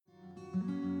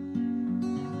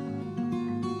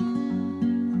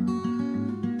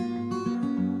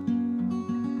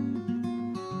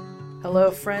Hello,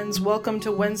 friends. Welcome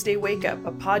to Wednesday Wake Up,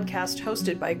 a podcast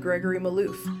hosted by Gregory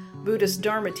Maloof, Buddhist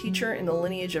Dharma teacher in the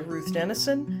lineage of Ruth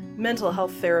Denison, mental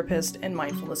health therapist, and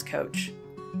mindfulness coach.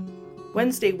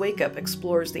 Wednesday Wake Up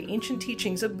explores the ancient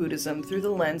teachings of Buddhism through the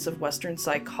lens of Western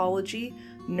psychology,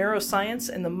 neuroscience,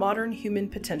 and the modern human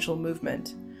potential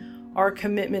movement. Our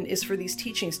commitment is for these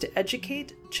teachings to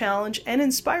educate, challenge, and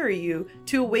inspire you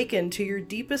to awaken to your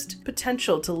deepest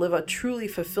potential to live a truly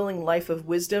fulfilling life of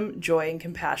wisdom, joy, and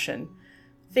compassion.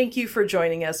 Thank you for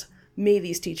joining us. May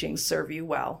these teachings serve you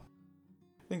well.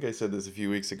 I think I said this a few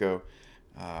weeks ago.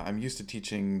 I'm used to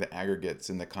teaching the aggregates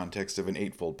in the context of an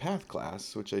Eightfold Path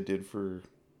class, which I did for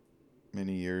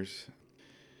many years.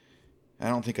 I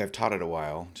don't think I've taught it a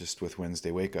while, just with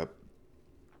Wednesday Wake Up.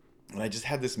 And I just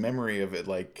had this memory of it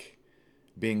like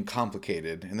being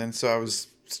complicated. And then so I was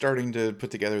starting to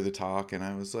put together the talk and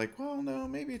I was like, well, no,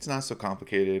 maybe it's not so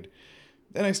complicated.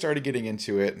 Then I started getting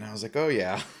into it and I was like, oh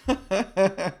yeah,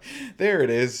 there it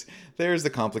is. There's the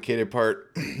complicated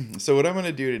part. So what I'm going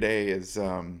to do today is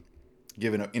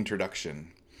give an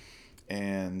introduction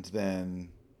and then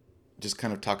just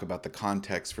kind of talk about the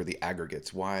context for the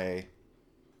aggregates, why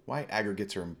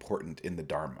aggregates are important in the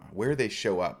Dharma, where they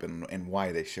show up and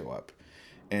why they show up,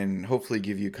 and hopefully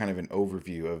give you kind of an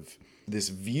overview of this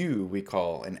view we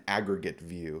call an aggregate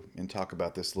view and talk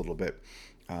about this a little bit,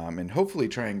 and hopefully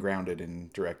try and ground it in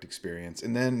direct experience.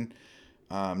 And then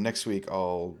next week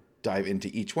I'll dive into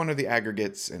each one of the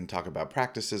aggregates and talk about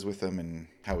practices with them and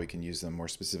how we can use them more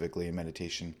specifically in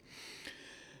meditation.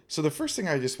 So the first thing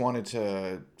I just wanted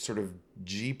to sort of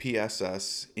GPS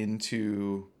us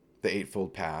into the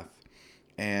Eightfold Path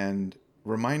and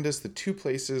remind us the two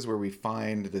places where we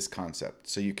find this concept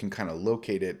so you can kind of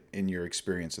locate it in your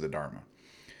experience of the Dharma.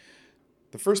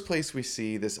 The first place we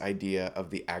see this idea of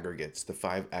the aggregates, the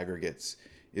five aggregates,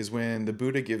 is when the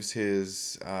Buddha gives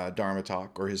his Dharma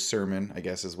talk, or his sermon, I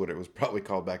guess is what it was probably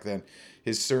called back then,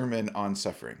 his sermon on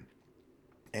suffering.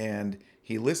 And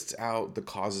he lists out the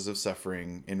causes of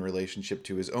suffering in relationship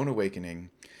to his own awakening.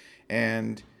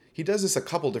 And he does this a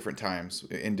couple different times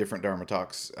in different Dharma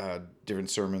talks, different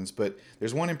sermons, but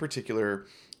there's one in particular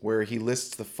where he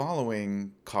lists the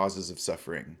following causes of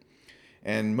suffering.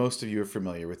 And most of you are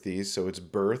familiar with these. So it's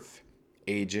birth,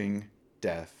 aging,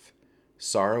 death,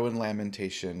 sorrow and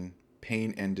lamentation,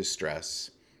 pain and distress.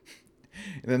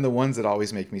 And then the ones that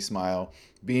always make me smile,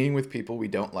 being with people we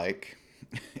don't like,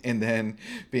 and then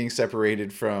being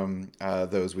separated from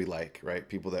those we like, right?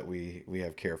 People that we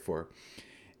have care for.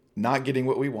 Not getting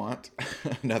what we want,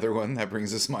 another one that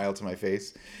brings a smile to my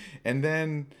face. And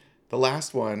then the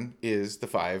last one is the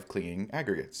five clinging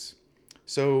aggregates.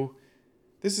 So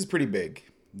this is pretty big,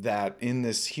 that in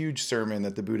this huge sermon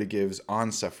that the Buddha gives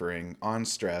on suffering, on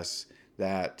stress,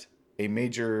 that a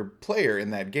major player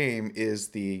in that game is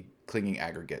the clinging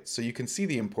aggregates. So you can see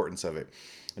the importance of it.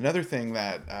 Another thing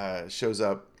that shows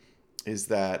up is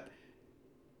that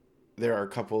there are a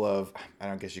couple of, I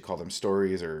don't guess you call them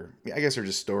stories, or I guess they're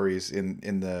just stories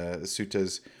in the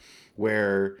suttas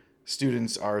where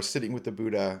students are sitting with the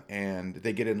Buddha and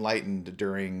they get enlightened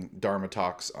during Dharma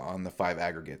talks on the five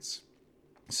aggregates.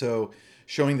 So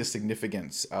showing the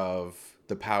significance of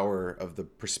the power of the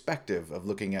perspective of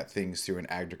looking at things through an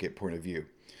aggregate point of view.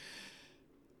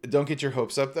 Don't get your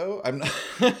hopes up, though.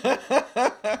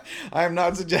 I'm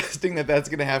not suggesting that that's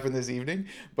going to happen this evening.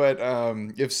 But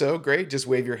if so, great. Just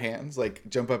wave your hands, like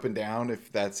jump up and down if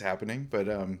that's happening. But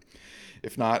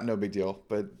if not, no big deal.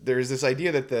 But there's this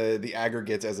idea that the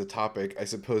aggregates as a topic, I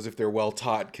suppose, if they're well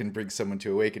taught, can bring someone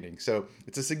to awakening. So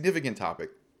it's a significant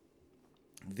topic.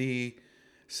 The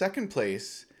second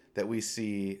place that we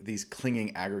see these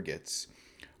clinging aggregates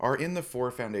are in the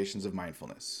four foundations of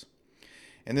mindfulness.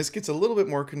 And this gets a little bit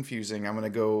more confusing. I'm going to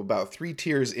go about 3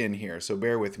 tiers in here, so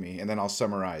bear with me, and then I'll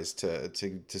summarize to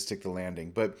stick the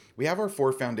landing. But we have our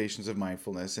 4 foundations of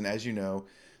mindfulness, and as you know,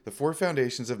 the 4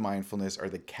 foundations of mindfulness are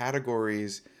the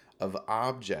categories of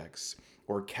objects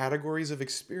or categories of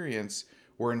experience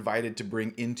we're invited to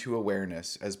bring into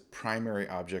awareness as primary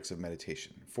objects of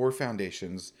meditation. 4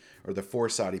 foundations, or the 4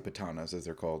 satipatthanas as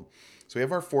they're called. So we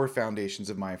have our 4 foundations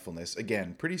of mindfulness.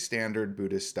 Again, pretty standard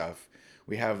Buddhist stuff.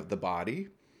 We have the body,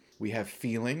 we have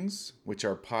feelings, which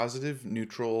are positive,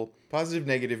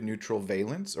 negative, neutral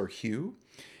valence or hue.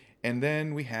 And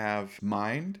then we have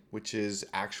mind, which is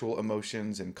actual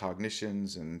emotions and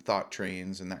cognitions and thought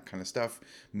trains and that kind of stuff,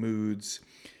 moods.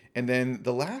 And then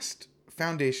the last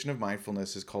foundation of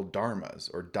mindfulness is called dharmas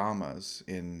or dhammas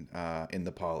in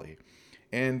the Pali.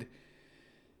 And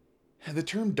the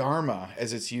term dharma,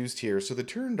 as it's used here, so the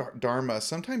term dharma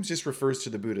sometimes just refers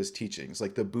to the Buddha's teachings,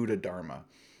 like the Buddha Dharma.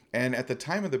 And at the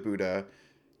time of the Buddha,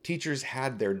 teachers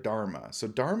had their dharma. So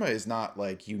dharma is not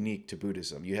like unique to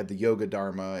Buddhism. You had the yoga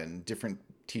dharma, and different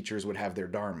teachers would have their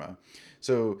dharma.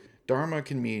 So dharma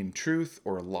can mean truth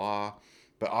or law,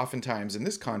 but oftentimes in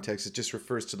this context, it just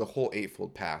refers to the whole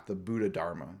Eightfold Path, the Buddha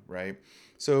dharma, right?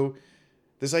 So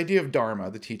this idea of dharma,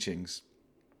 the teachings,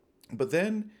 but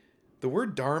then the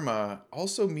word dharma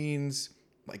also means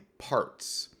like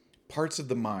parts of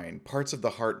the mind, parts of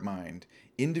the heart mind,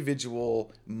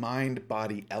 individual mind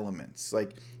body elements.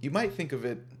 Like you might think of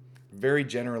it very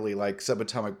generally like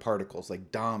subatomic particles,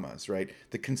 like dhammas, right?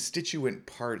 The constituent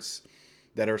parts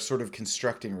that are sort of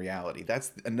constructing reality.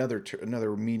 That's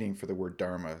another meaning for the word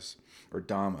dharmas or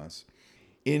dhammas.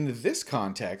 In this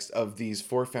context of these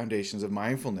four foundations of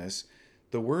mindfulness,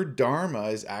 the word dharma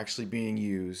is actually being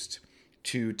used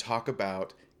to talk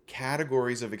about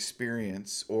categories of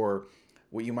experience, or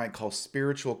what you might call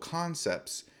spiritual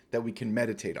concepts that we can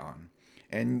meditate on.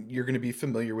 And you're going to be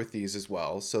familiar with these as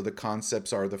well. So the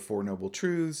concepts are the Four Noble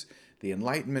Truths, the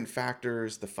enlightenment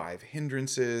factors, the five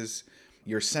hindrances,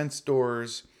 your sense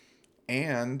doors,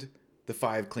 and the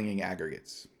five clinging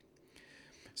aggregates.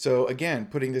 So again,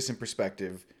 putting this in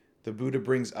perspective, the Buddha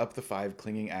brings up the five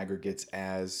clinging aggregates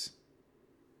as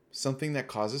something that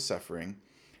causes suffering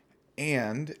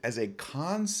and as a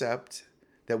concept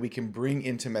that we can bring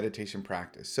into meditation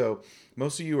practice. So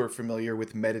most of you are familiar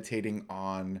with meditating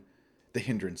on the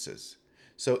hindrances.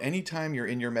 So anytime you're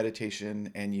in your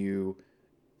meditation and you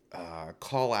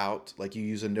call out, like you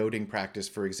use a noting practice,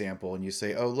 for example, and you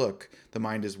say, oh, look, the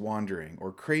mind is wandering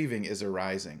or craving is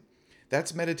arising.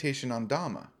 That's meditation on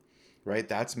Dhamma, right?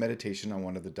 That's meditation on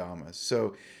one of the Dhammas.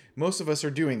 So most of us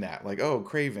are doing that, like, oh,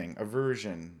 craving,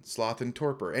 aversion, sloth, and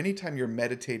torpor. Anytime you're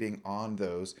meditating on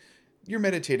those, you're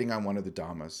meditating on one of the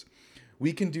Dhammas.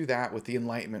 We can do that with the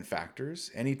enlightenment factors.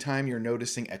 Anytime you're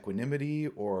noticing equanimity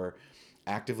or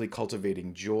actively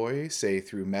cultivating joy, say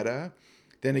through metta,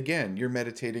 then again, you're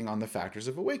meditating on the factors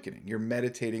of awakening. You're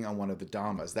meditating on one of the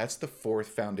Dhammas. That's the fourth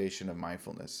foundation of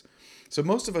mindfulness. So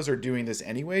most of us are doing this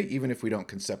anyway, even if we don't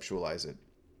conceptualize it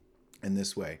in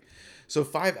this way. So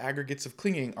five aggregates of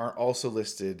clinging are also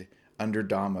listed under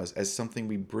Dhammas as something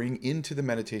we bring into the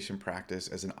meditation practice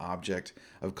as an object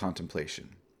of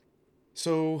contemplation.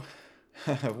 So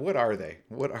what are they?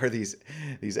 What are these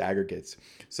aggregates?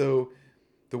 So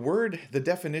the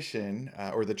definition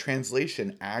or the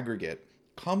translation aggregate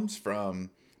comes from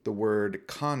the word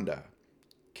khanda,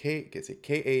 Khanda,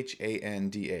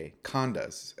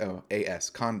 khandas, A-S,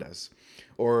 khandas,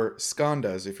 or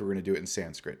skandhas if we're going to do it in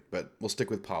Sanskrit, but we'll stick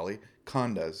with Pali,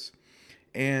 khandas.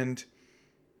 And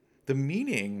the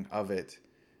meaning of it,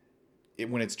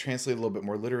 when it's translated a little bit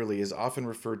more literally, is often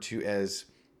referred to as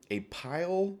a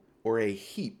pile or a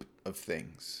heap of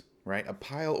things, right? A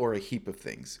pile or a heap of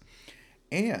things.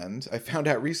 And I found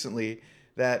out recently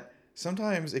that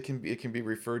sometimes it can be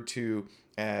referred to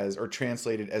as, or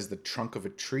translated as, the trunk of a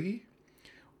tree,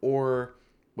 or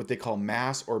what they call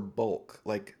mass or bulk,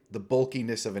 like the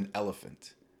bulkiness of an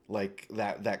elephant, like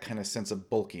that kind of sense of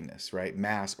bulkiness, right?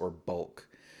 Mass or bulk.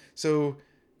 So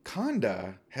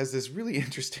khanda has this really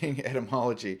interesting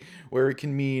etymology where it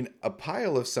can mean a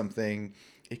pile of something.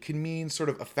 It can mean sort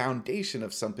of a foundation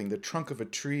of something, the trunk of a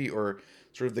tree, or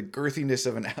sort of the girthiness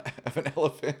of an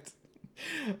elephant.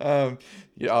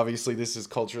 Obviously this is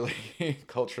culturally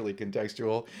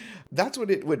contextual. That's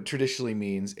what it traditionally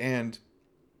means. And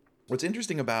what's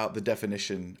interesting about the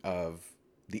definition of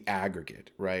the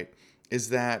aggregate, right, is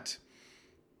that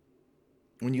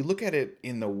when you look at it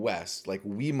in the West, like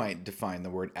we might define the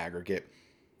word aggregate,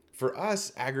 for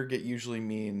us, aggregate usually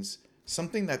means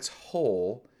something that's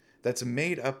whole, that's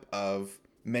made up of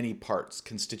many parts,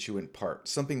 constituent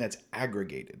parts, something that's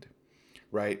aggregated,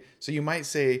 right? So you might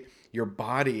say your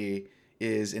body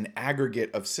is an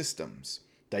aggregate of systems,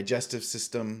 digestive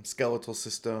system, skeletal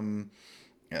system,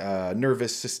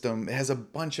 nervous system. It has a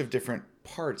bunch of different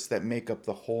parts that make up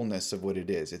the wholeness of what it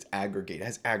is. It's aggregate. It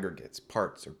has aggregates,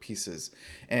 parts or pieces.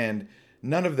 And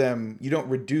none of them, you don't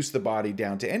reduce the body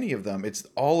down to any of them. It's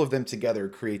all of them together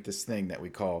create this thing that we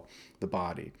call the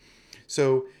body.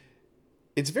 So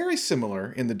it's very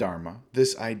similar in the Dharma,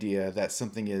 this idea that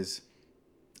something is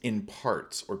in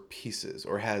parts or pieces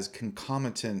or has a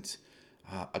concomitant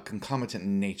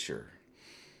nature.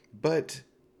 But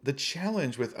the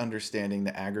challenge with understanding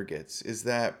the aggregates is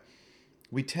that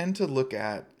we tend to look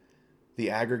at the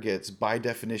aggregates by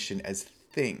definition as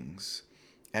things,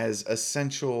 as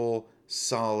essential,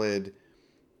 solid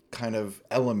kind of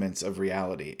elements of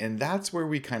reality. And that's where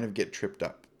we kind of get tripped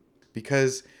up.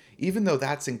 Because even though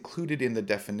that's included in the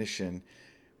definition,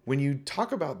 when you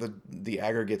talk about the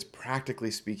aggregates,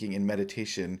 practically speaking, in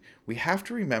meditation, we have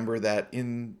to remember that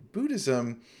in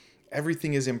Buddhism,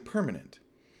 everything is impermanent.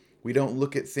 We don't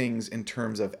look at things in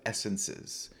terms of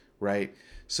essences, right?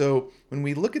 So when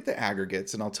we look at the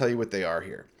aggregates, and I'll tell you what they are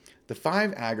here. The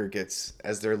 5 aggregates,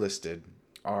 as they're listed,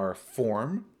 are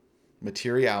form,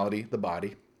 materiality, the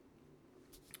body,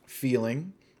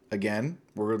 feeling, again,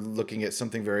 we're looking at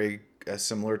something very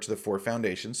similar to the 4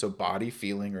 foundations, so body,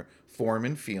 feeling, or form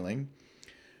and feeling.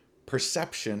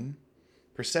 Perception.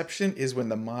 Perception is when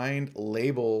the mind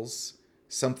labels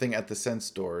something at the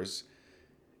sense doors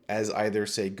as either,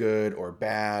 say, good or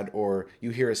bad, or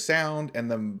you hear a sound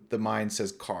and the mind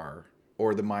says car,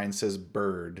 or the mind says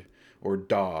bird or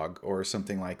dog or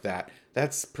something like that.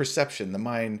 That's perception. The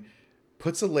mind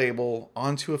puts a label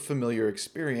onto a familiar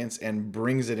experience and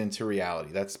brings it into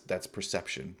reality. That's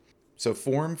perception. So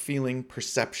form, feeling,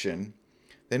 perception.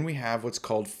 Then we have what's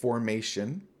called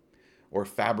formation, or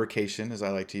fabrication, as I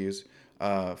like to use.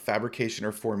 Fabrication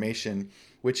or formation,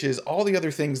 which is all the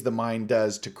other things the mind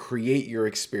does to create your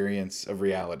experience of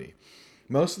reality.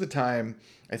 Most of the time,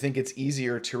 I think it's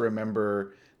easier to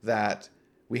remember that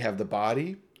we have the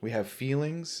body, we have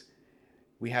feelings,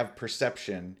 we have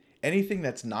perception. Anything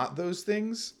that's not those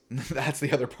things, that's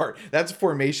the other part. That's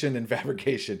formation and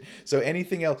fabrication. So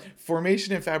anything else,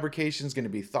 formation and fabrication is going to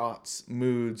be thoughts,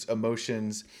 moods,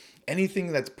 emotions,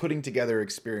 anything that's putting together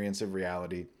experience of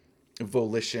reality.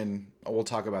 Volition. We'll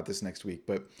talk about this next week.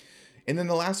 And then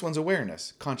the last one's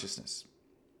awareness, consciousness.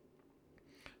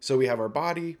 So we have our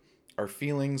body, our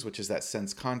feelings, which is that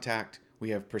sense contact.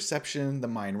 We have perception, the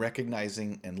mind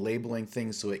recognizing and labeling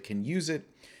things so it can use it.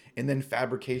 And then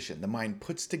fabrication, the mind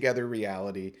puts together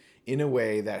reality in a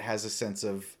way that has a sense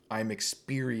of, I'm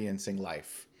experiencing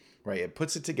life, right? It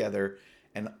puts it together,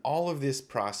 and all of this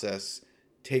process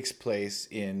takes place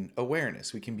in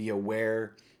awareness. We can be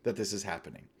aware that this is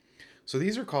happening. So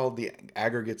these are called the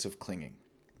aggregates of clinging.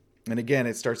 And again,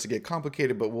 it starts to get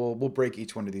complicated, but we'll break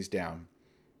each one of these down.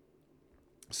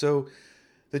 So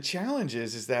the challenge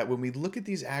is that when we look at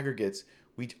these aggregates,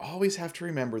 we always have to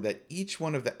remember that each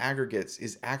one of the aggregates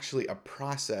is actually a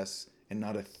process and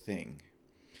not a thing,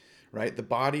 right? The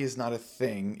body is not a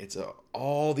thing. It's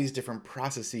all these different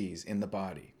processes in the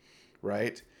body,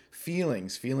 right?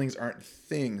 Feelings aren't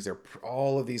things. They're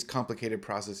all of these complicated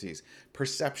processes.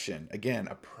 Perception, again,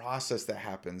 a process that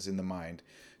happens in the mind.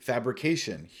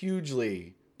 Fabrication,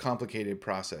 hugely complicated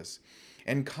process.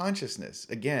 And consciousness,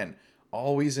 again,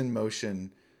 always in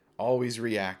motion, always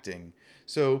reacting.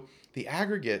 So the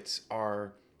aggregates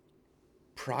are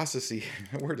processes,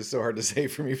 that word is so hard to say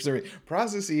for me for some reason,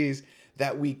 processes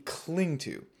that we cling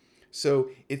to. So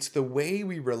it's the way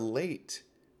we relate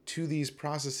to these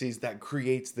processes that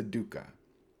creates the dukkha.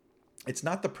 It's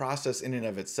not the process in and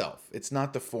of itself. It's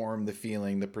not the form, the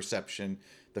feeling, the perception,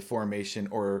 the formation,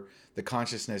 or the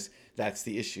consciousness that's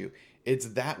the issue. It's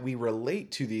that we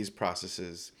relate to these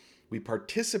processes, we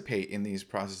participate in these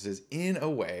processes in a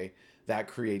way that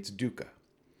creates dukkha.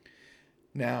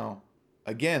 Now,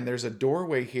 again, there's a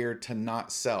doorway here to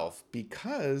not self,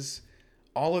 because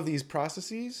all of these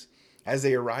processes, as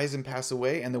they arise and pass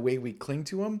away, and the way we cling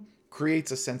to them,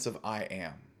 creates a sense of I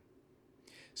am.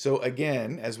 So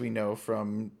again, as we know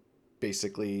from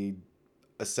basically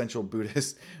essential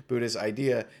Buddhist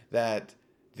idea, that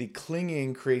the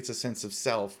clinging creates a sense of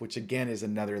self, which again is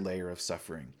another layer of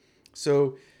suffering.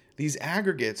 So these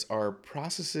aggregates are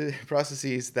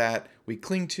processes that we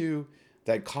cling to,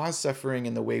 that cause suffering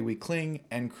in the way we cling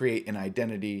and create an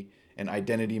identity. And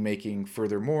identity making,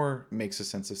 furthermore, makes a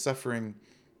sense of suffering.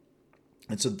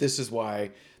 And so this is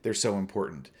why they're so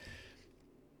important.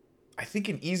 I think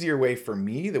an easier way for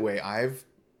me, the way I've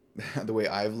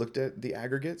looked at the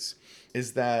aggregates,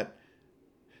 is that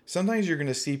sometimes you're going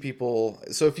to see people.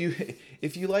 So if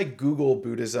you like Google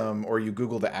Buddhism, or you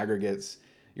Google the aggregates,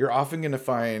 you're often going to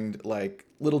find like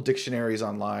little dictionaries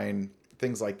online,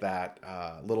 things like that,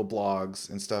 little blogs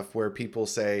and stuff where people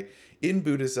say in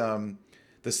Buddhism,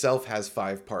 the self has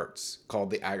 5 parts called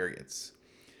the aggregates.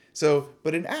 So,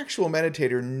 but an actual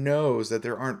meditator knows that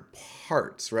there aren't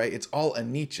parts, right? It's all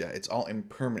anicca. It's all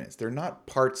impermanence. They're not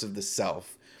parts of the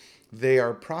self. They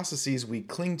are processes we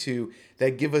cling to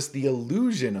that give us the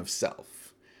illusion of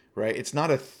self, right? It's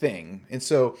not a thing. And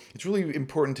so it's really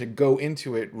important to go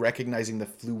into it recognizing the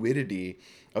fluidity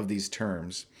of these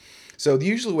terms. So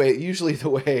usually the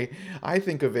way I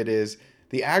think of it is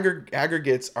the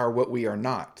aggregates are what we are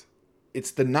not.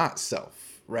 It's the not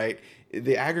self, right?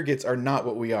 The aggregates are not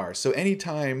what we are. So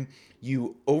anytime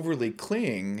you overly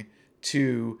cling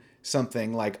to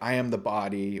something like I am the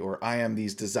body, or I am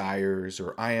these desires,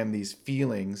 or I am these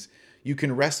feelings, you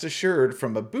can rest assured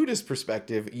from a Buddhist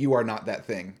perspective, you are not that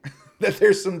thing, that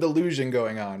there's some delusion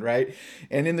going on, right?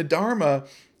 And in the Dharma,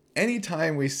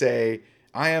 anytime we say,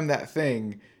 I am that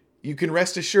thing, you can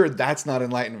rest assured that's not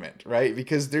enlightenment, right?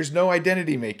 Because there's no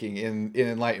identity making in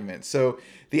enlightenment. So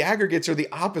the aggregates are the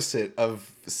opposite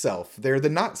of self. They're the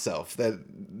not self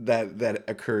that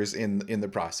occurs in the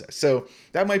process. So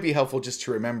that might be helpful just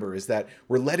to remember, is that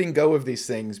we're letting go of these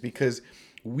things because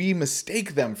we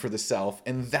mistake them for the self,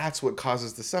 and that's what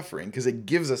causes the suffering, because it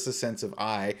gives us a sense of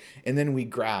I, and then we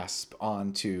grasp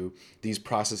onto these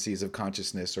processes of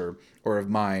consciousness or of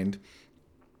mind.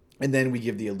 And then we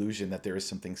give the illusion that there is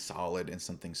something solid and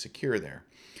something secure there.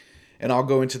 And I'll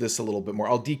go into this a little bit more.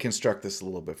 I'll deconstruct this a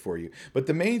little bit for you. But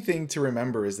the main thing to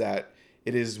remember is that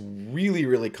it is really,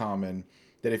 really common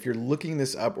that if you're looking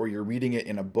this up or you're reading it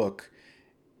in a book,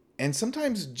 and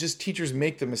sometimes just teachers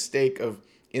make the mistake of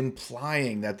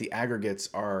implying that the aggregates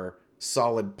are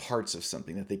solid parts of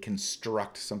something, that they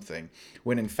construct something,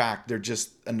 when in fact they're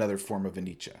just another form of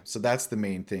anicca. So that's the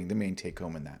main thing, the main take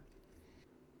home in that.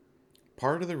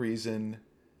 Part of the reason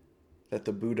that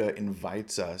the Buddha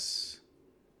invites us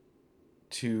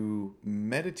to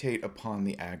meditate upon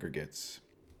the aggregates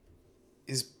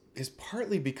is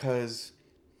partly because,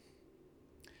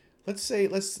 let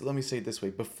me say it this way.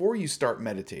 Before you start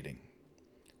meditating,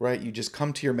 right, you just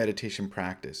come to your meditation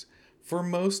practice. For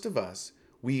most of us,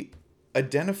 we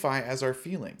identify as our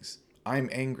feelings. I'm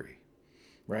angry,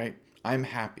 right? I'm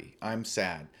happy. I'm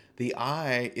sad. The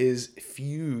I is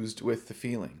fused with the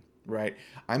feeling. Right?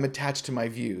 I'm attached to my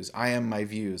views. I am my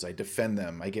views. I defend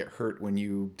them. I get hurt when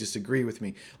you disagree with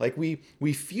me. Like we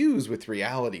fuse with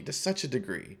reality to such a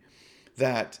degree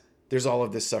that there's all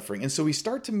of this suffering. And so we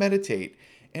start to meditate.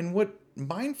 And what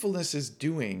mindfulness is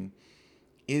doing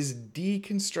is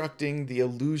deconstructing the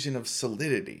illusion of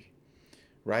solidity.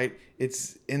 Right?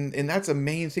 And that's a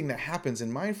main thing that happens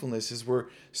in mindfulness, is we're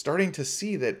starting to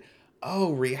see that,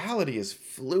 oh, reality is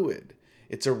fluid.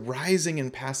 It's arising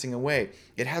and passing away.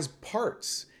 It has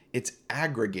parts. It's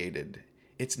aggregated.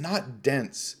 It's not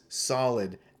dense,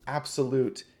 solid,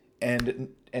 absolute, and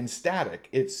static.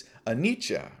 It's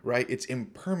anicca, right? It's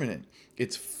impermanent.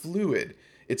 It's fluid.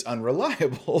 It's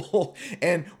unreliable.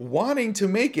 And wanting to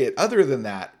make it other than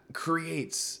that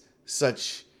creates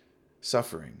such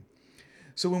suffering.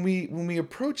 So when we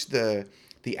approach the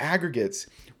aggregates,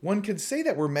 one can say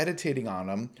that we're meditating on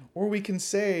them, or we can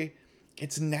say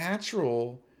it's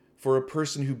natural for a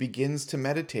person who begins to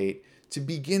meditate to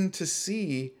begin to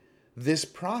see this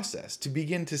process, to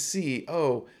begin to see,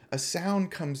 oh, a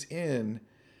sound comes in,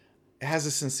 it has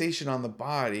a sensation on the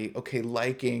body, okay,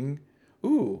 liking,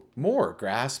 ooh, more,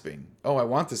 grasping, oh, I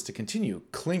want this to continue,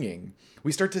 clinging.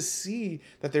 We start to see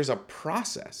that there's a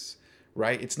process,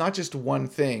 right? It's not just one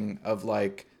thing of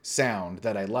like sound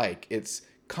that I like, it's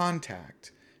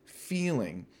contact,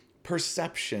 feeling,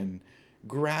 perception,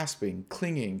 grasping,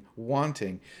 clinging,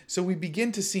 wanting. So we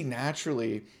begin to see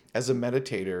naturally as a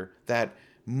meditator that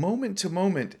moment to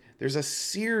moment, there's a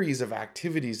series of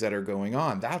activities that are going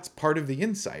on. That's part of the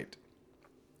insight.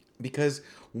 Because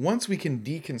once we can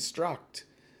deconstruct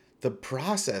the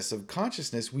process of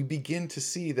consciousness, we begin to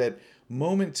see that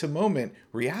moment to moment,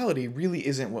 reality really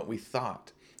isn't what we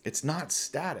thought. It's not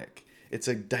static. It's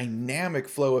a dynamic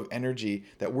flow of energy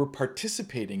that we're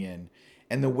participating in.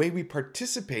 And the way we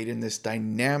participate in this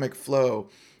dynamic flow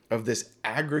of this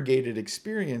aggregated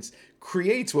experience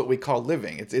creates what we call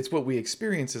living. It's what we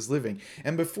experience as living.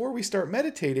 And before we start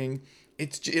meditating,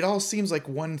 it all seems like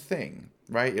one thing,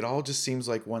 right? It all just seems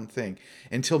like one thing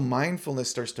until mindfulness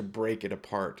starts to break it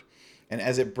apart. And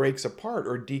as it breaks apart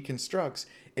or deconstructs,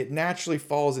 it naturally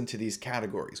falls into these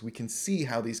categories. We can see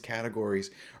how these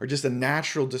categories are just a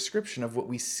natural description of what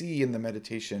we see in the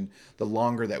meditation the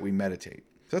longer that we meditate.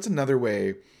 So that's another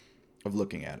way of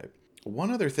looking at it.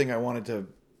 One other thing I wanted to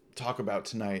talk about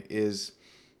tonight is,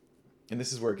 and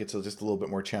this is where it gets just a little bit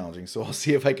more challenging, so I'll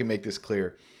see if I can make this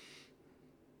clear.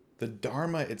 The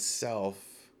Dharma itself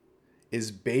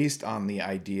is based on the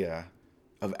idea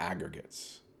of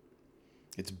aggregates.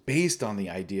 It's based on the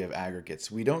idea of aggregates.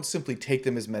 We don't simply take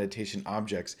them as meditation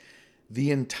objects.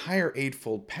 The entire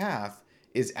Eightfold Path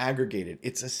is aggregated.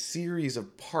 It's a series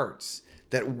of parts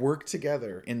that work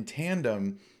together in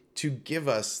tandem to give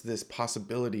us this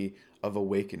possibility of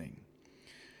awakening.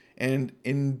 And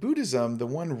in Buddhism, the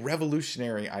one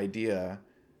revolutionary idea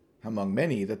among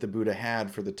many that the Buddha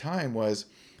had for the time was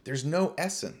there's no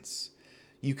essence.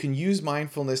 You can use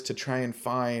mindfulness to try and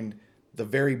find the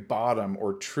very bottom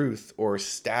or truth or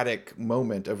static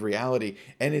moment of reality.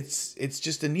 And it's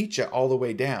just anicca all the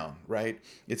way down, right?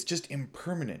 It's just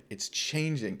impermanent. It's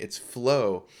changing. It's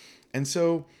flow. And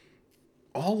so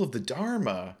all of the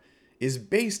Dharma is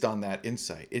based on that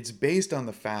insight. It's based on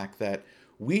the fact that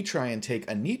we try and take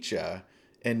anicca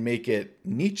and make it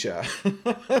Nietzsche.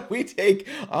 We take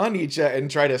on Nietzsche and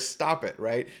try to stop it,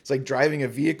 right? It's like driving a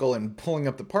vehicle and pulling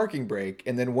up the parking brake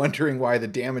and then wondering why the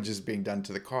damage is being done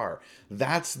to the car.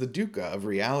 That's the dukkha of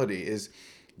reality, is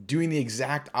doing the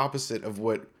exact opposite of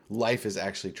what life is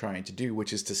actually trying to do,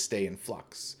 which is to stay in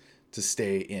flux, to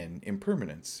stay in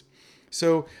impermanence.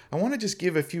 So I want to just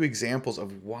give a few examples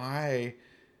of why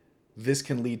this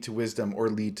can lead to wisdom or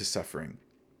lead to suffering.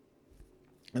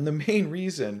 And the main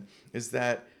reason is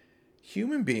that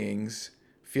human beings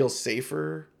feel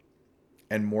safer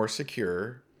and more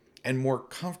secure and more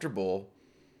comfortable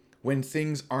when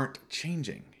things aren't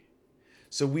changing.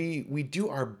 So we do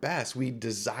our best. We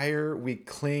desire, we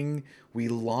cling, we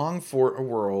long for a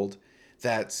world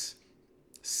that's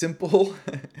simple,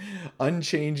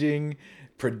 unchanging,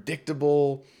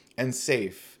 predictable, and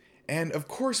safe. And of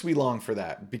course we long for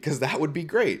that, because that would be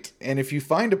great. And if you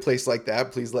find a place like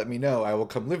that, please let me know. I will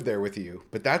come live there with you.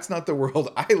 But that's not the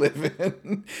world I live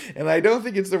in. And I don't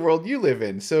think it's the world you live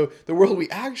in. So the world we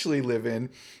actually live in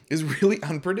is really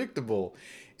unpredictable.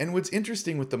 And what's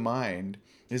interesting with the mind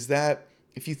is that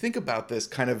if you think about this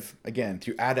kind of, again,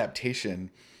 through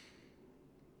adaptation,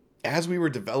 as we were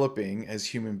developing as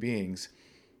human beings,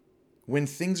 when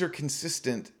things are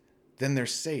consistent, then they're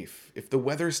safe. If the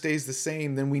weather stays the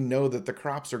same, then we know that the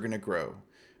crops are going to grow,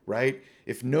 right?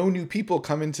 If no new people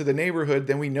come into the neighborhood,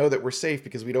 then we know that we're safe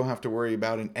because we don't have to worry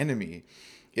about an enemy.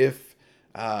 If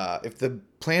the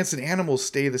plants and animals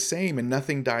stay the same and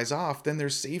nothing dies off, then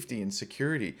there's safety and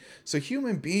security. So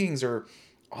human beings are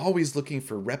always looking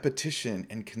for repetition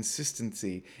and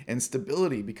consistency and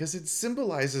stability, because it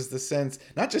symbolizes the sense,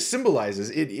 not just symbolizes,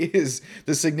 it is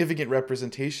the significant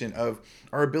representation of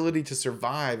our ability to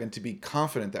survive and to be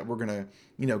confident that we're going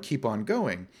to, keep on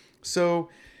going. So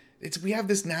we have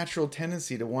this natural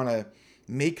tendency to want to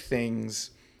make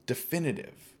things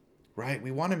definitive, right?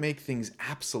 We want to make things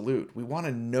absolute. We want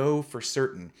to know for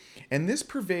certain. And this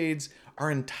pervades our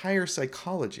entire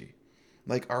psychology.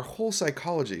 Like our whole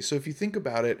psychology. So if you think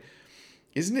about it,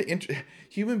 isn't it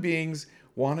human beings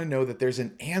want to know that there's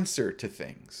an answer to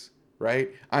things, right?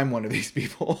 I'm one of these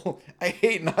people. I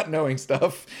hate not knowing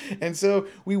stuff. And so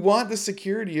we want the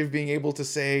security of being able to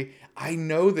say, I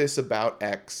know this about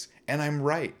X and I'm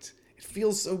right. It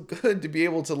feels so good to be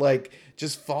able to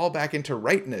just fall back into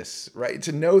rightness, right?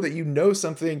 To know that you know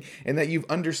something and that you've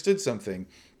understood something.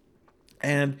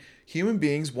 And human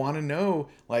beings want to know,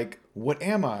 what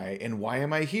am I and why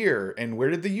am I here and where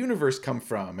did the universe come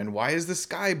from and why is the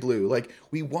sky blue?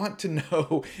 We want to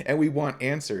know and we want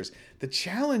answers. The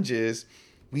challenge is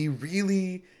we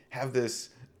really have this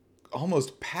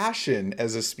almost passion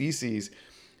as a species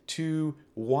to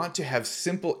want to have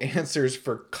simple answers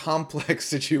for complex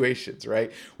situations,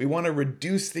 right? We want to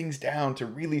reduce things down to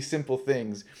really simple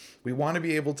things. We want to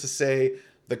be able to say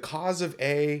the cause of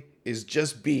A is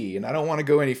just B, and I don't want to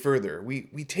go any further.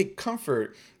 We take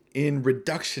comfort in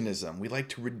reductionism. We like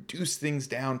to reduce things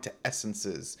down to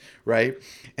essences, right?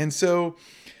 And so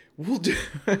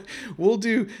we'll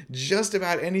do just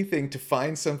about anything to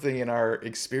find something in our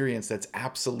experience that's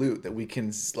absolute, that we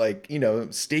can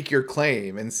stake your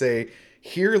claim and say,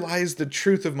 here lies the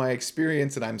truth of my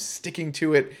experience and I'm sticking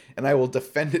to it and I will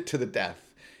defend it to the death.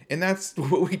 And that's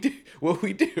what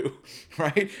we do,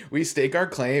 right? We stake our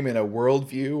claim in a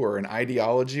worldview or an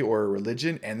ideology or a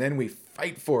religion, and then we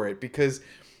fight for it because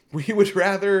we would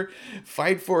rather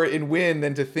fight for it and win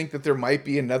than to think that there might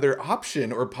be another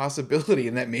option or possibility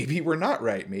and that maybe we're not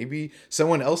right. Maybe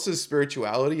someone else's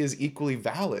spirituality is equally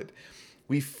valid.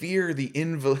 We fear the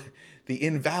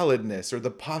invalidness or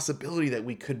the possibility that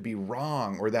we could be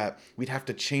wrong or that we'd have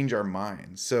to change our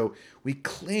minds. So we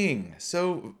cling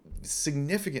so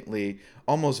significantly,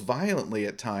 almost violently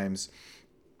at times,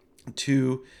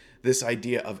 to this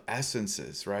idea of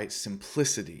essences, right?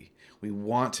 Simplicity. We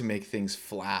want to make things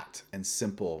flat and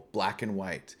simple, black and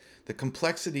white. The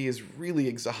complexity is really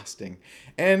exhausting.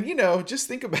 And, just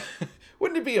think about,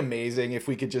 wouldn't it be amazing if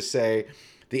we could just say,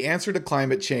 the answer to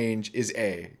climate change is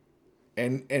A.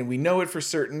 And we know it for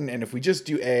certain, and if we just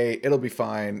do A, it'll be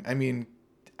fine. I mean,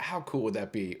 how cool would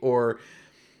that be? Or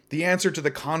the answer to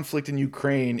the conflict in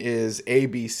Ukraine is A,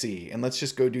 B, C, and let's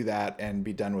just go do that and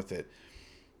be done with it.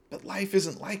 But life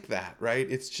isn't like that, right?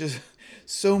 It's just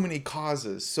so many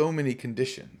causes, so many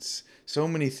conditions, so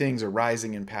many things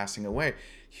arising and passing away.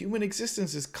 Human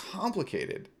existence is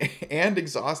complicated and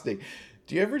exhausting.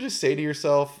 Do you ever just say to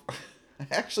yourself, I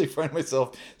actually find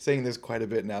myself saying this quite a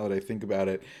bit now that I think about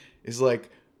it, is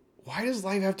why does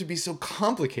life have to be so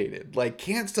complicated?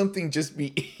 Can't something just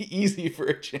be easy for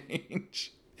a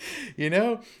change?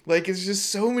 Like it's just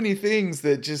so many things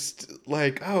that just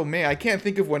like, oh man, I can't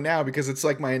think of one now because it's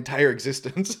like my entire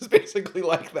existence is basically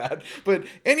like that. But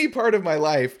any part of my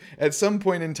life at some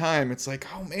point in time, it's like,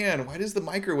 oh man, why does the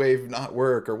microwave not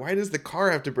work? Or why does the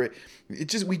car have to break?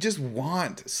 We just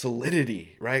want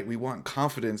solidity, right? We want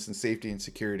confidence and safety and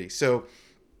security. So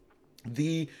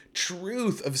the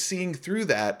truth of seeing through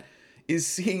that is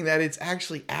seeing that it's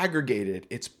actually aggregated,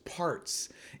 it's parts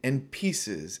and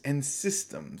pieces and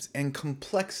systems and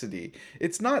complexity.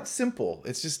 It's not simple.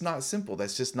 It's just not simple.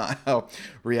 That's just not how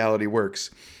reality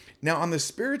works. Now, on the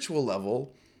spiritual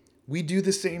level, we do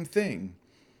the same thing.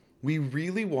 We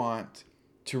really want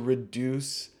to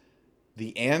reduce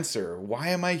the answer. Why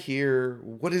am I here?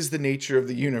 What is the nature of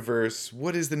the universe?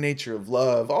 What is the nature of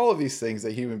love? All of these things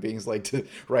that human beings like to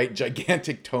write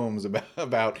gigantic tomes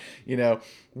about,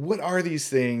 what are these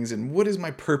things and what is my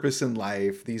purpose in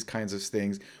life? These kinds of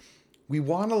things. We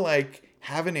want to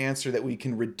have an answer that we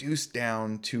can reduce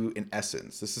down to an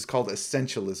essence. This is called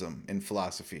essentialism in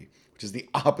philosophy, which is the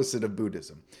opposite of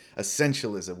Buddhism.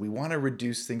 Essentialism. We want to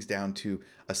reduce things down to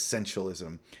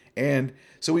essentialism. And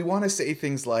so we want to say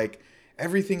things like,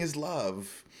 everything is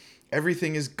love.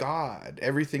 Everything is God.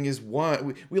 Everything is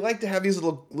one. We like to have these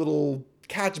little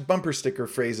catch bumper sticker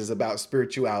phrases about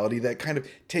spirituality that kind of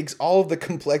takes all of the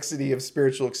complexity of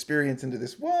spiritual experience into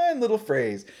this one little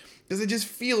phrase, because it just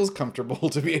feels comfortable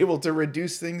to be able to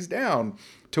reduce things down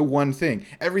to one thing.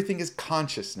 Everything is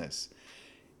consciousness.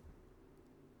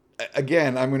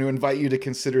 Again, I'm going to invite you to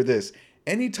consider this.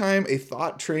 Anytime a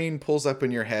thought train pulls up in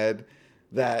your head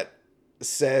that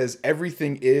says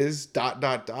everything is ...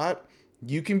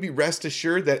 you can be rest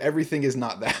assured that everything is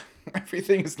not that.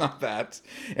 Everything is not that.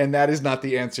 And that is not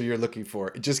the answer you're looking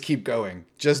for. Just keep going.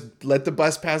 Just let the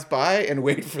bus pass by and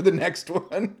wait for the next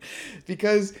one.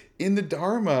 Because in the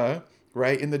Dharma,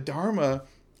 right? In the Dharma,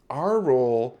 our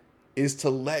role is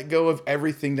to let go of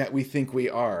everything that we think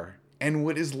we are. And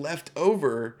what is left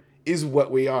over is what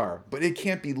we are. But it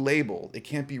can't be labeled. It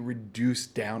can't be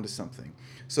reduced down to something.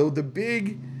 So the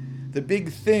big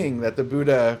thing that the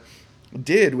Buddha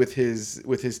did with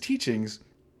his teachings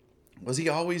was he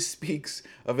always speaks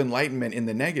of enlightenment in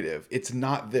the negative. It's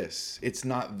not this. It's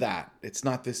not that. It's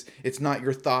not this. It's not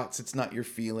your thoughts. It's not your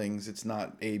feelings. It's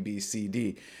not A, B, C,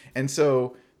 D. And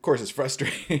so, of course, it's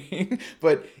frustrating.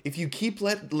 But if you keep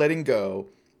letting go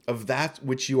of that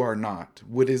which you are not,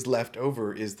 what is left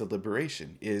over is the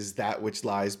liberation, is that which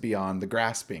lies beyond the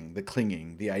grasping, the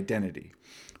clinging, the identity.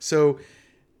 So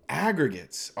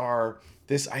aggregates are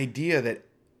this idea that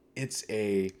it's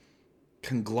a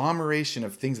conglomeration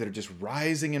of things that are just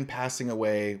rising and passing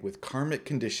away with karmic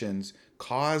conditions,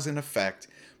 cause and effect,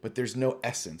 but there's no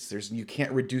essence. You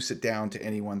can't reduce it down to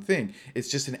any one thing. It's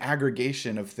just an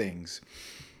aggregation of things.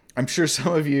 I'm sure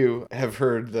some of you have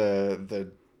heard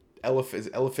the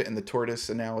elephant and the tortoise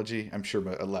analogy. I'm sure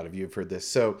a lot of you have heard this.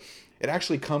 So it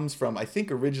actually comes from, I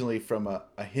think originally from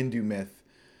a Hindu myth,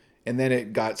 and then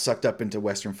it got sucked up into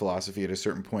Western philosophy at a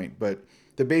certain point. But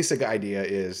the basic idea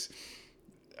is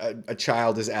a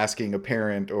child is asking a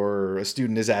parent, or a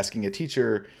student is asking a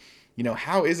teacher,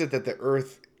 how is it that the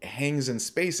earth hangs in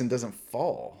space and doesn't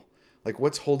fall? Like,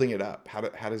 what's holding it up?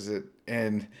 How does it?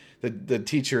 And the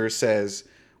teacher says,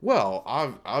 well,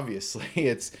 obviously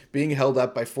it's being held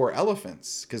up by 4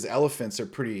 elephants, because elephants are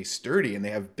pretty sturdy and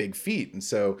they have big feet. And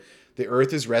so the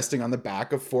earth is resting on the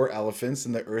back of 4 elephants,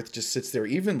 and the earth just sits there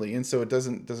evenly. And so it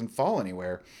doesn't fall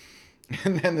anywhere.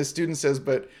 And then the student says,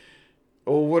 but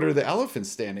what are the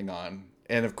elephants standing on?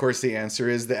 And of course the answer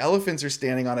is the elephants are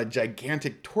standing on a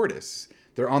gigantic tortoise.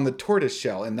 They're on the tortoise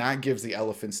shell, and that gives the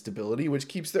elephant stability, which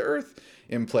keeps the earth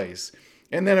in place.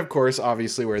 And then, of course,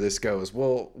 obviously where this goes,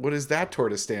 well, what is that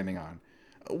tortoise standing on?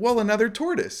 Well, another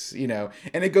tortoise, and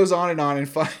it goes on, and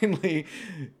finally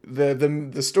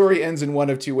the story ends in one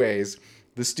of 2 ways.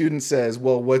 The student says,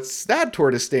 well, what's that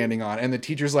tortoise standing on? And the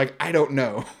teacher's like, I don't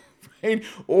know. Right?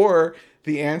 Or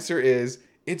the answer is,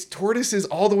 it's tortoises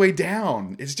all the way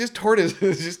down. It's just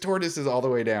tortoises all the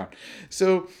way down.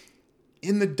 So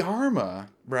in the Dharma,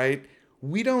 right,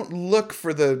 we don't look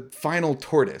for the final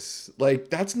tortoise. Like,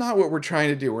 that's not what we're trying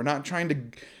to do. We're not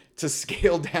trying to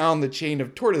scale down the chain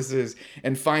of tortoises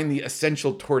and find the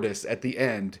essential tortoise at the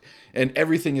end. And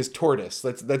everything is tortoise.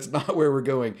 That's not where we're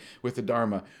going with the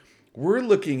Dharma. We're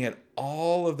looking at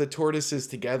all of the tortoises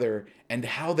together and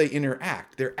how they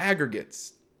interact. They're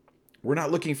aggregates. We're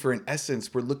not looking for an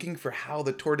essence. We're looking for how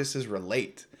the tortoises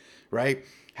relate, right?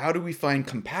 How do we find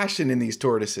compassion in these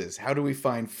tortoises? How do we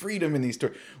find freedom in these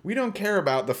tortoises? We don't care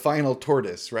about the final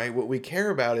tortoise, right? What we care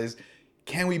about is,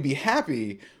 can we be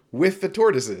happy with the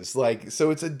tortoises?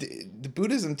 So the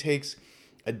Buddhism takes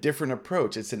a different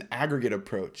approach. It's an aggregate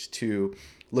approach to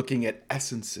looking at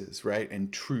essences, right,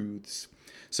 and truths.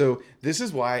 So this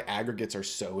is why aggregates are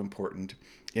so important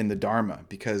in the Dharma,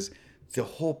 because the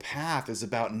whole path is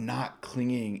about not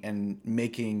clinging and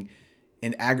making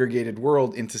an aggregated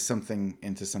world into something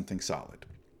solid.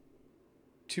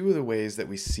 Two of the ways that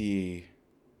we see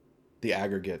the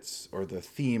aggregates, or the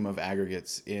theme of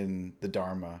aggregates, in the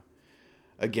Dharma,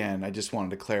 again, I just wanted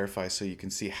to clarify so you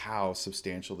can see how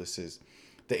substantial this is.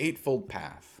 The Eightfold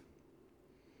Path.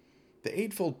 The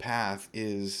Eightfold Path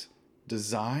is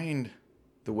designed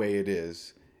the way it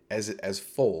is as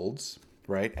folds,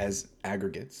 right? As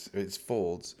aggregates, it's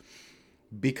folds,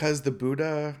 because the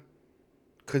Buddha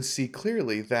could see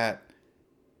clearly that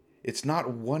it's not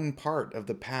one part of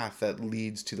the path that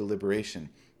leads to the liberation.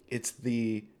 It's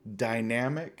the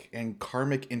dynamic and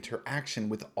karmic interaction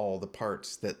with all the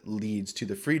parts that leads to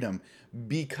the freedom,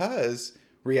 because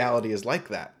reality is like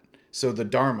that. So the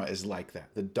Dharma is like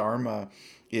that. The Dharma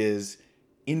is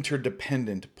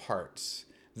interdependent parts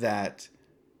that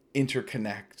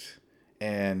interconnect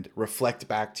and reflect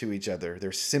back to each other. They're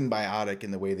symbiotic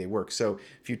in the way they work. So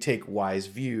if you take wise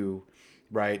view,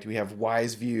 right, we have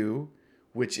wise view,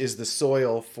 which is the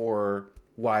soil for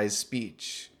wise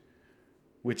speech,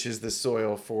 which is the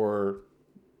soil for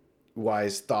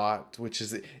wise thought, which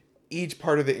is each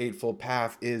part of the Eightfold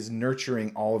Path is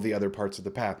nurturing all of the other parts of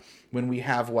the path. When we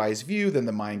have wise view, then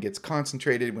the mind gets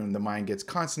concentrated. When the mind gets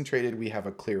concentrated, we have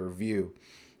a clearer view.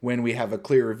 When we have a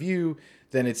clearer view,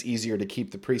 then it's easier to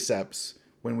keep the precepts.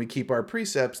 When we keep our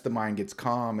precepts, the mind gets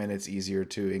calm and it's easier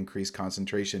to increase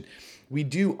concentration. We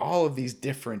do all of these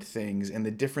different things, and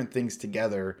the different things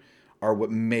together are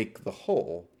what make the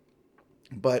whole.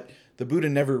 But the Buddha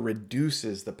never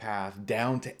reduces the path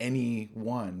down to any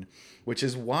one, which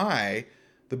is why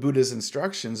the Buddha's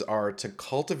instructions are to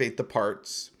cultivate the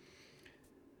parts,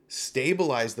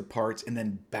 stabilize the parts, and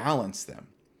then balance them.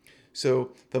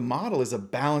 So the model is a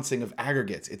balancing of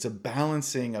aggregates. It's a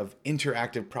balancing of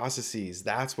interactive processes.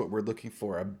 That's what we're looking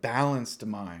for, a balanced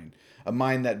mind, a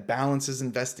mind that balances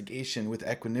investigation with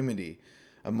equanimity,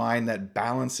 a mind that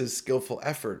balances skillful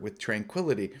effort with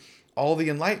tranquility. All the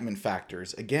enlightenment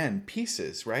factors, again,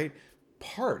 pieces, right?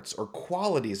 Parts or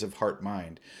qualities of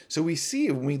heart-mind. So we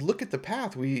see, when we look at the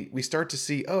path, we start to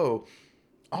see, oh,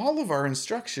 all of our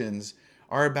instructions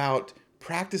are about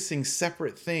practicing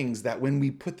separate things that, when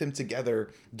we put them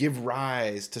together, give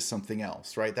rise to something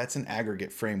else, right? That's an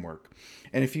aggregate framework.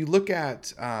 And if you look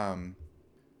at,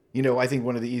 I think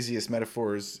one of the easiest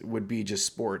metaphors would be just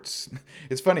sports.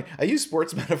 It's funny, I use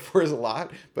sports metaphors a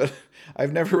lot, but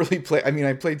I've never really played. I mean,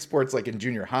 I played sports like in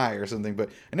junior high or something, but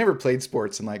I never played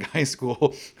sports in like high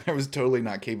school. I was totally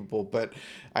not capable, but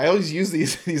I always use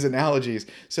these analogies.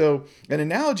 So an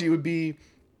analogy would be,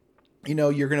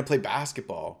 you're going to play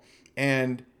basketball,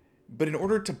 but in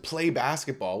order to play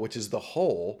basketball, which is the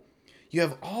whole, you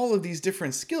have all of these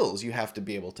different skills. You have to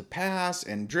be able to pass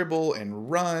and dribble and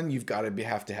run. You've got to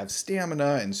have to have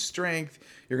stamina and strength.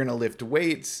 You're going to lift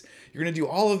weights. You're going to do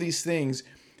all of these things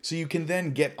so you can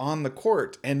then get on the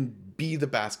court and be the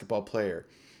basketball player.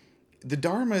 The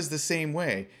Dharma is the same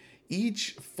way.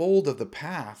 Each fold of the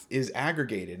path is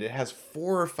aggregated. It has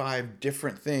 4 or 5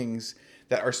 different things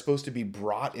that are supposed to be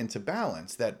brought into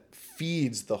balance that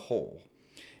feeds the whole.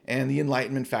 And the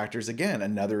enlightenment factors, again,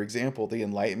 another example, the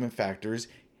enlightenment factors,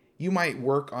 you might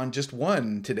work on just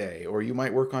one today, or you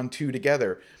might work on 2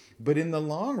 together. But in the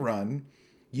long run,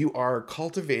 you are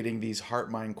cultivating these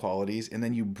heart-mind qualities, and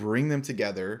then you bring them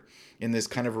together in this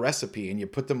kind of recipe, and you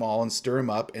put them all and stir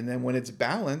them up. And then when it's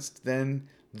balanced, then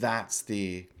that's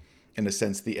in a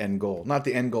sense, the end goal. Not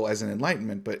the end goal as an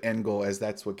enlightenment, but end goal as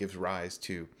that's what gives rise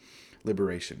to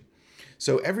liberation.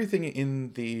 So everything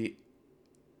in the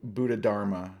Buddha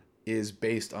Dharma is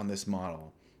based on this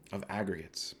model of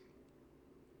aggregates.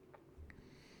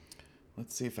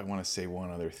 Let's see if I want to say one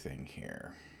other thing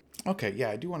here. Okay, yeah,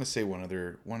 I do want to say one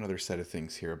other set of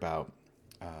things here about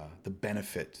the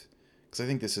benefit, because I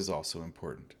think this is also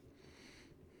important.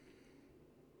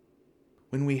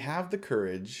 When we have the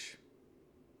courage,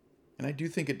 and I do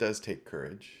think it does take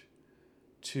courage,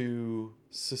 to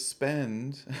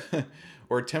suspend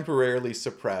or temporarily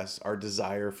suppress our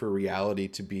desire for reality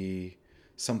to be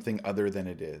something other than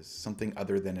it is, something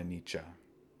other than anicca.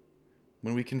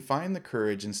 When we can find the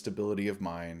courage and stability of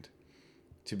mind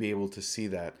to be able to see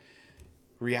that,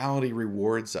 reality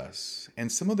rewards us.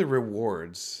 And some of the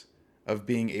rewards of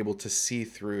being able to see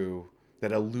through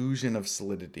that illusion of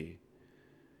solidity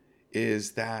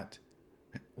is that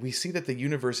we see that the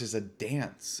universe is a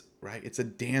dance, right? It's a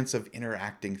dance of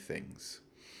interacting things,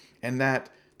 and that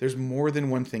there's more than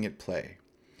one thing at play.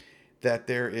 that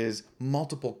there is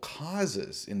multiple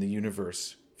causes in the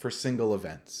universe for single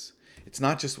events. It's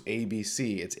not just A, B,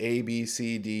 C. It's A, B,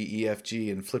 C, D, E, F, G,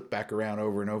 and flip back around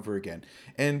over and over again.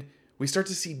 And we start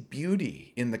to see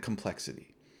beauty in the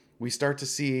complexity. We start to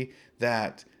see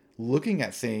that looking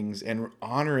at things and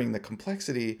honoring the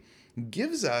complexity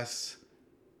gives us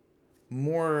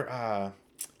more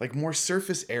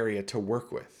surface area to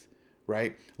work with,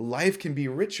 right? Life can be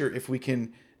richer if we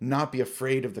can not be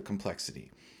afraid of the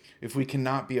complexity. If we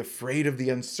cannot be afraid of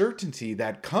the uncertainty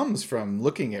that comes from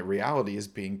looking at reality as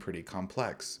being pretty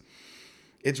complex.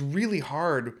 It's really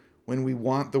hard when we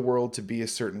want the world to be a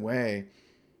certain way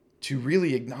to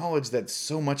really acknowledge that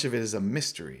so much of it is a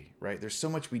mystery, right? There's so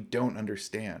much we don't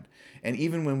understand. And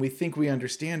even when we think we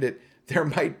understand it, there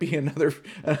might be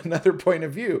another point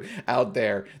of view out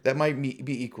there that might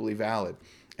be equally valid.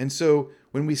 And so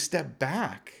when we step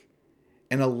back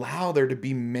and allow there to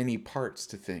be many parts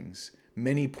to things,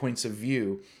 many points of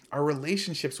view, our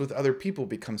relationships with other people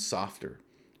become softer,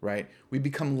 right? We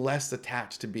become less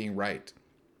attached to being right.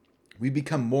 We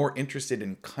become more interested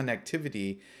in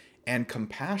connectivity and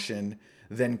compassion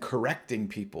than correcting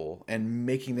people and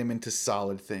making them into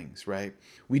solid things, right?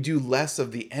 We do less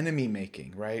of the enemy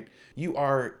making, right? You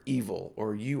are evil,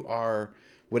 or you are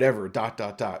whatever, ...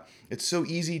 It's so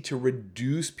easy to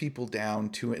reduce people down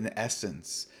to an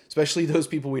essence, especially those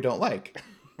people we don't like,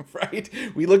 right?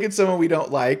 We look at someone we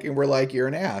don't like and we're like, you're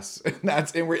an ass.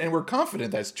 And we're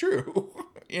confident that's true,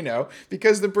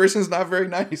 because the person's not very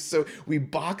nice. So we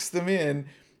box them in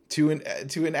to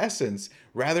an essence,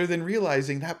 rather than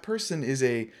realizing that person is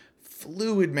a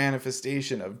fluid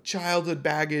manifestation of childhood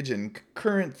baggage and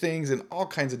current things and all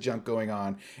kinds of junk going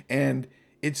on. And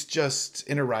it's just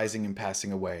an arising and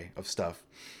passing away of stuff.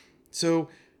 So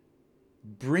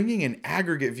bringing an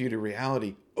aggregate view to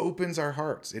reality opens our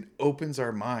hearts. It opens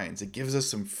our minds. It gives us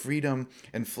some freedom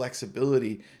and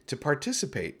flexibility to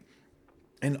participate.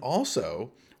 And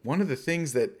also, one of the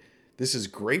things that this is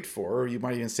great for, or you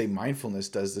might even say mindfulness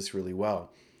does this really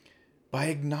well, by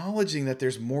acknowledging that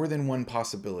there's more than one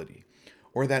possibility,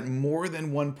 or that more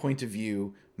than one point of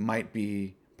view might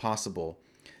be possible,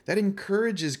 that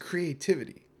encourages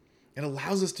creativity. It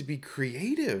allows us to be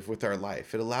creative with our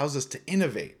life. It allows us to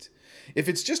innovate. If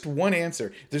it's just one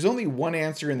answer, there's only one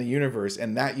answer in the universe,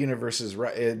 and that universe is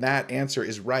right, and that answer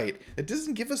is right, it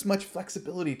doesn't give us much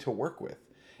flexibility to work with.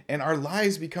 And our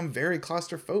lives become very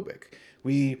claustrophobic.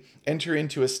 We enter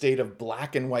into a state of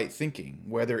black and white thinking,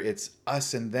 whether it's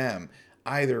us and them,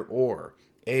 either or,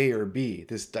 A or B,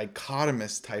 this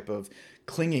dichotomous type of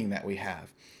clinging that we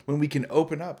have. When we can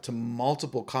open up to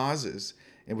multiple causes,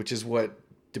 and which is what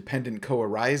dependent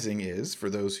co-arising is, for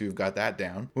those who've got that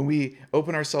down. When we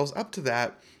open ourselves up to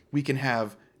that, we can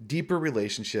have deeper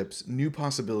relationships, new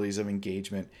possibilities of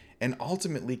engagement, and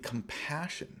ultimately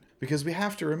compassion. Because we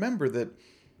have to remember that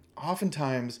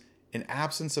oftentimes an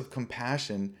absence of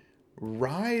compassion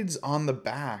rides on the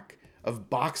back of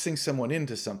boxing someone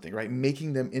into something, right?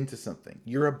 Making them into something.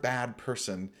 You're a bad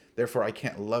person, therefore I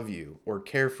can't love you or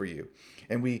care for you.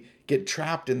 And we get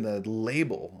trapped in the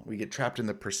label, we get trapped in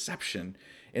the perception,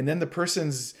 and then the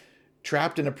person's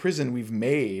trapped in a prison we've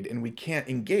made, and we can't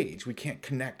engage, we can't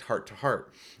connect heart to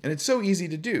heart. And it's so easy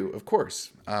to do, of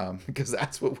course, because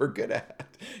that's what we're good at,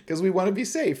 because we want to be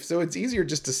safe. So it's easier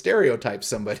just to stereotype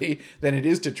somebody than it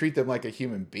is to treat them like a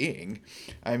human being.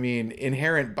 I mean,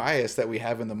 inherent bias that we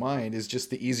have in the mind is just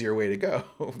the easier way to go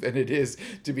than it is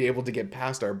to be able to get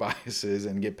past our biases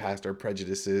and get past our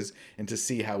prejudices and to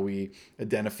see how we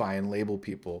identify and label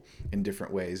people in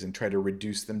different ways and try to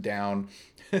reduce them down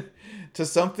to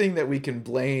something that we can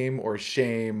blame or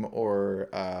shame or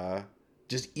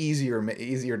just easier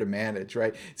to manage,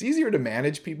 right? It's easier to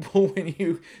manage people when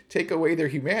you take away their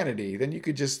humanity. Then you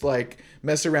could just like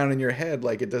mess around in your head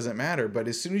like it doesn't matter. But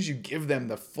as soon as you give them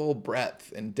the full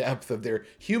breadth and depth of their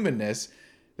humanness,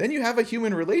 then you have a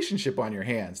human relationship on your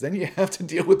hands. Then you have to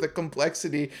deal with the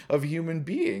complexity of human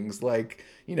beings, like,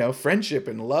 friendship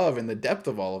and love and the depth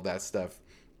of all of that stuff.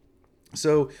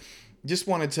 So just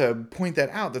wanted to point that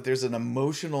out, that there's an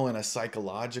emotional and a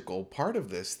psychological part of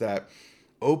this, that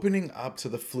opening up to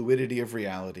the fluidity of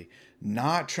reality,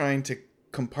 not trying to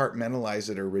compartmentalize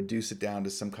it or reduce it down to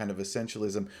some kind of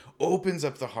essentialism, opens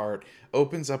up the heart,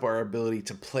 opens up our ability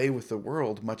to play with the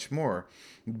world much more,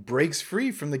 breaks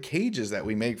free from the cages that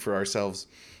we make for ourselves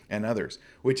and others,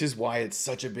 which is why it's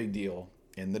such a big deal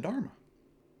in the Dharma.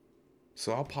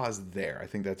 So I'll pause there. I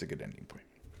think that's a good ending point.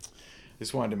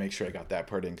 Just wanted to make sure I got that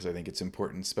part in because I think it's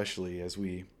important, especially as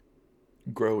we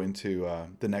grow into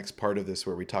the next part of this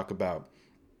where we talk about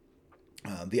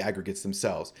the aggregates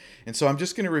themselves. And so I'm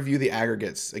just going to review the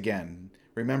aggregates again.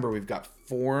 Remember, we've got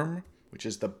form, which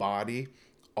is the body,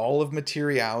 all of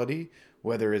materiality,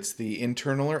 whether it's the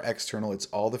internal or external, it's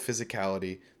all the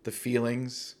physicality, the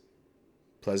feelings,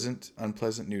 pleasant,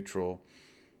 unpleasant, neutral,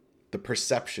 the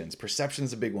perceptions.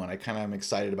 Perception's a big one. I kind of am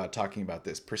excited about talking about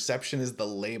this. Perception is the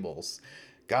labels.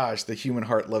 Gosh, the human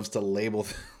heart loves to label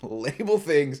label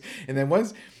things. And then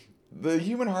once the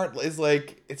human heart is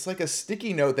like, it's like a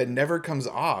sticky note that never comes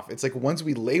off. It's like once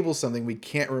we label something, we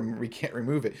can't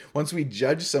remove it. Once we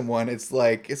judge someone, it's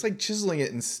like chiseling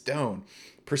it in stone.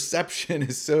 Perception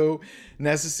is so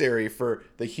necessary for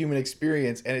the human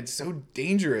experience, and it's so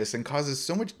dangerous and causes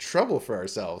so much trouble for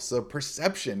ourselves. So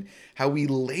perception, how we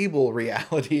label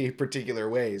reality particular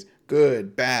ways,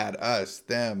 good, bad, us,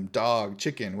 them, dog,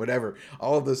 chicken, whatever,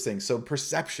 all of those things. So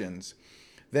perceptions.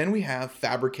 Then we have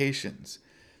fabrications.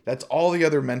 That's all the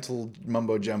other mental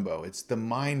mumbo jumbo. It's the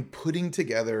mind putting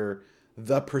together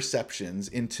the perceptions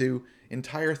into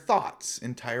entire thoughts,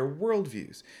 entire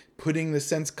worldviews, putting the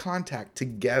sense contact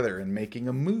together and making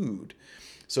a mood.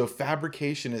 So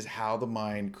fabrication is how the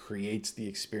mind creates the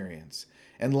experience.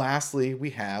 And lastly, we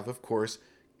have, of course,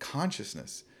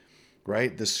 consciousness,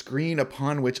 right? The screen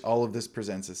upon which all of this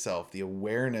presents itself, the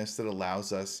awareness that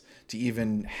allows us to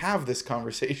even have this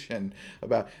conversation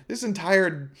about this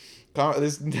entire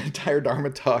Dharma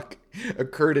talk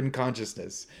occurred in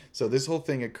consciousness. So this whole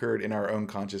thing occurred in our own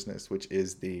consciousness, which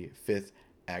is the fifth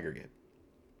aggregate.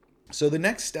 So the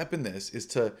next step in this is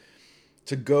to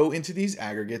go into these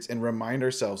aggregates and remind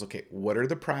ourselves, okay, what are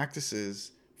the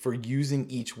practices for using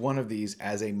each one of these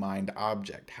as a mind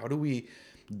object? How do we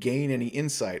gain any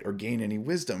insight or gain any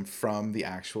wisdom from the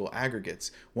actual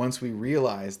aggregates once we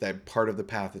realize that part of the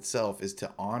path itself is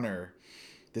to honor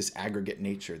this aggregate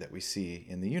nature that we see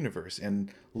in the universe,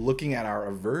 and looking at our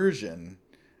aversion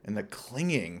and the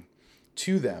clinging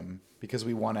to them because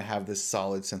we want to have this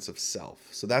solid sense of self.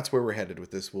 So that's where we're headed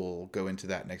with this. We'll go into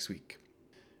that next week.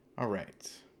 All right.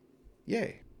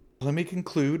 Yay. Let me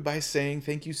conclude by saying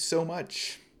thank you so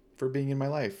much for being in my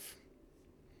life.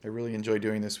 I really enjoy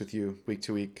doing this with you week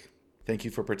to week. Thank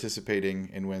you for participating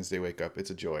in Wednesday Wake Up. It's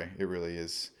a joy. It really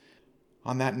is.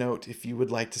 On that note, if you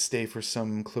would like to stay for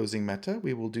some closing metta,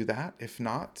 we will do that. If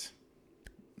not,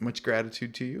 much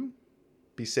gratitude to you.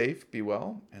 Be safe, be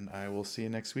well, and I will see you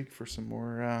next week for some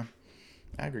more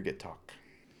aggregate talk.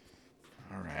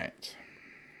 All right.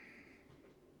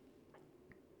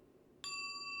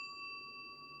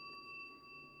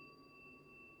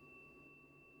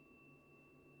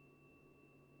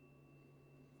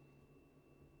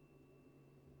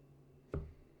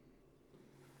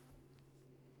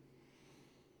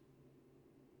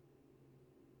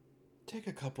 Take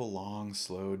a couple long,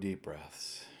 slow, deep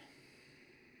breaths.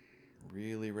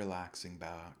 Really relaxing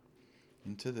back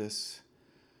into this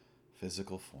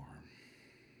physical form.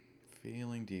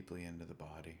 Feeling deeply into the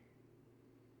body.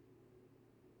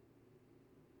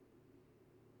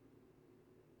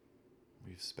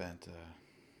 We've spent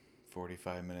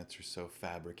 45 minutes or so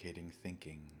fabricating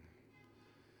thinking.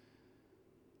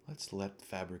 Let's let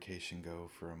fabrication go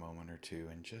for a moment or two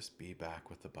and just be back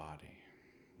with the body.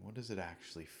 What does it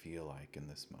actually feel like in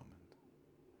this moment?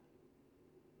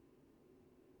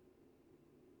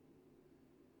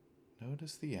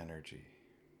 Notice the energy.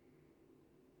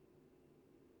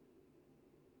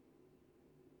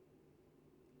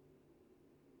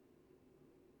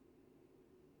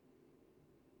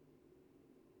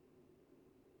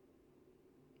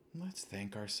 Let's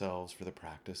thank ourselves for the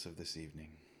practice of this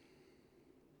evening.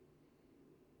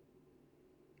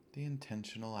 The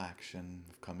intentional action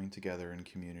of coming together in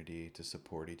community to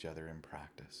support each other in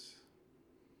practice.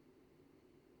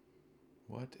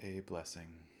 What a blessing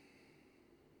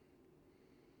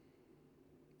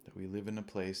that we live in a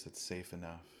place that's safe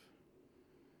enough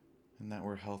and that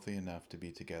we're healthy enough to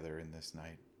be together in this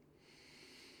night.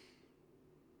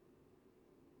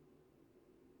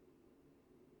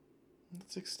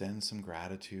 Let's extend some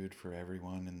gratitude for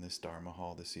everyone in this Dharma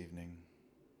hall this evening.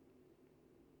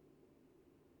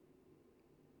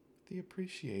 The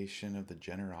appreciation of the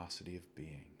generosity of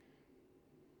being.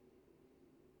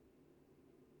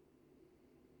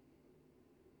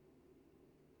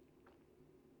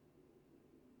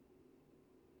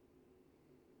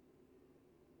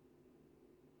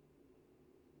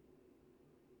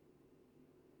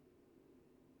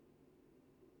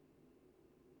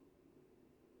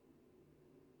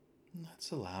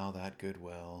 Let's allow that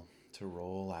goodwill to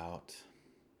roll out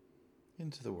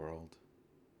into the world.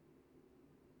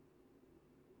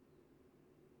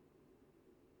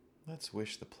 Let's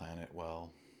wish the planet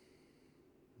well,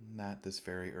 and that this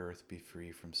very earth be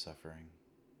free from suffering,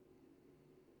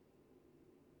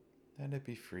 that it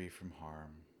be free from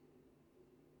harm.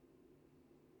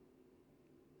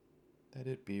 Let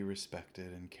it be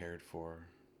respected and cared for,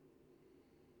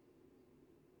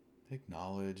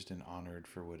 acknowledged and honored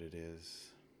for what it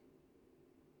is,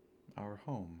 our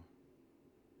home.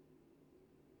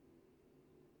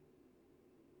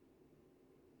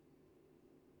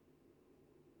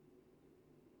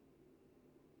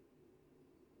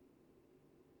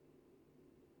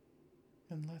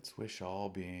 And let's wish all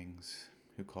beings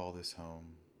who call this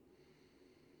home,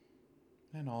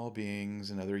 and all beings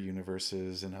in other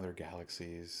universes and other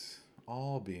galaxies,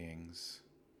 all beings,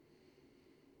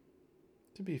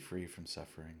 to be free from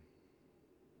suffering,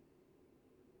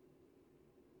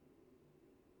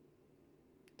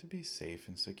 to be safe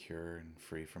and secure and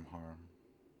free from harm.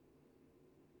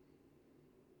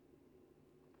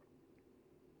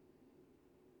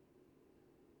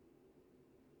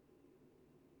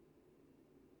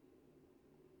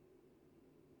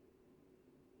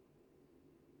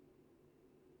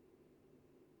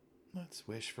 Let's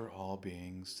wish for all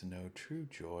beings to know true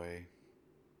joy,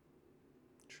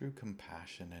 true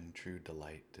compassion, and true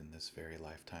delight in this very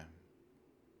lifetime.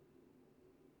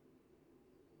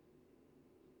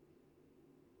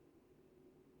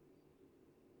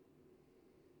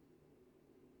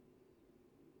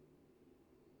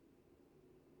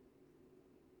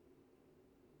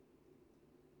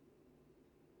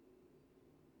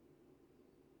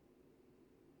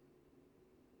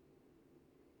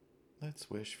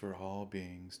 Let's wish for all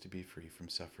beings to be free from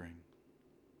suffering.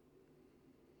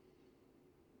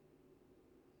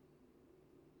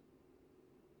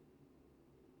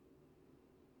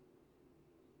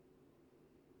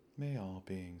 May all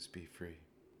beings be free.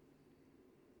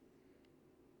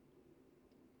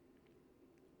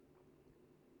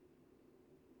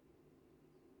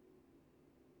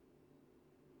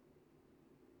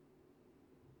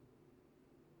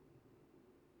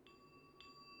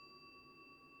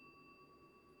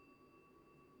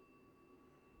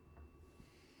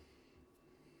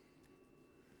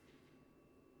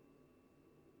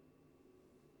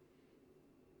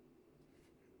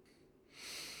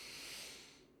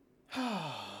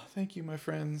 Thank you, my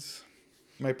friends.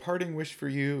 My parting wish for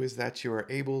you is that you are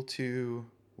able to,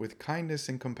 with kindness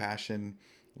and compassion,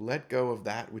 let go of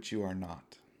that which you are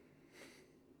not,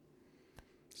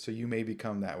 so you may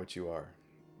become that which you are.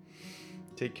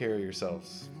 Take care of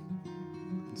yourselves.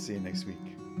 See you next week.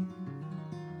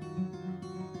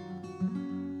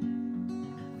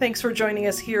 Thanks for joining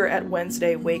us here at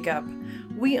Wednesday Wake Up.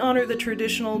 We honor the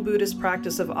traditional Buddhist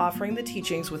practice of offering the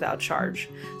teachings without charge,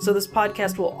 so this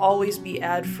podcast will always be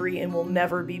ad-free and will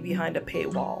never be behind a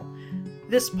paywall.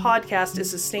 This podcast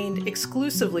is sustained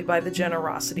exclusively by the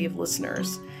generosity of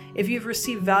listeners. If you've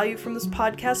received value from this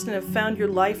podcast and have found your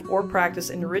life or practice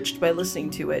enriched by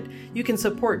listening to it, you can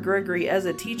support Gregory as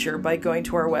a teacher by going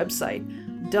to our website,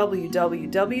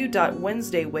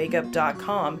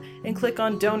 www.wednesdaywakeup.com, and click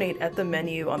on Donate at the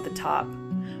menu on the top.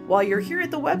 While you're here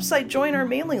at the website, join our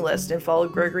mailing list and follow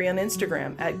Gregory on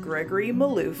Instagram at Gregory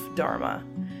Maloof Dharma.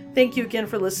 Thank you again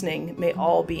for listening. May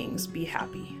all beings be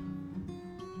happy.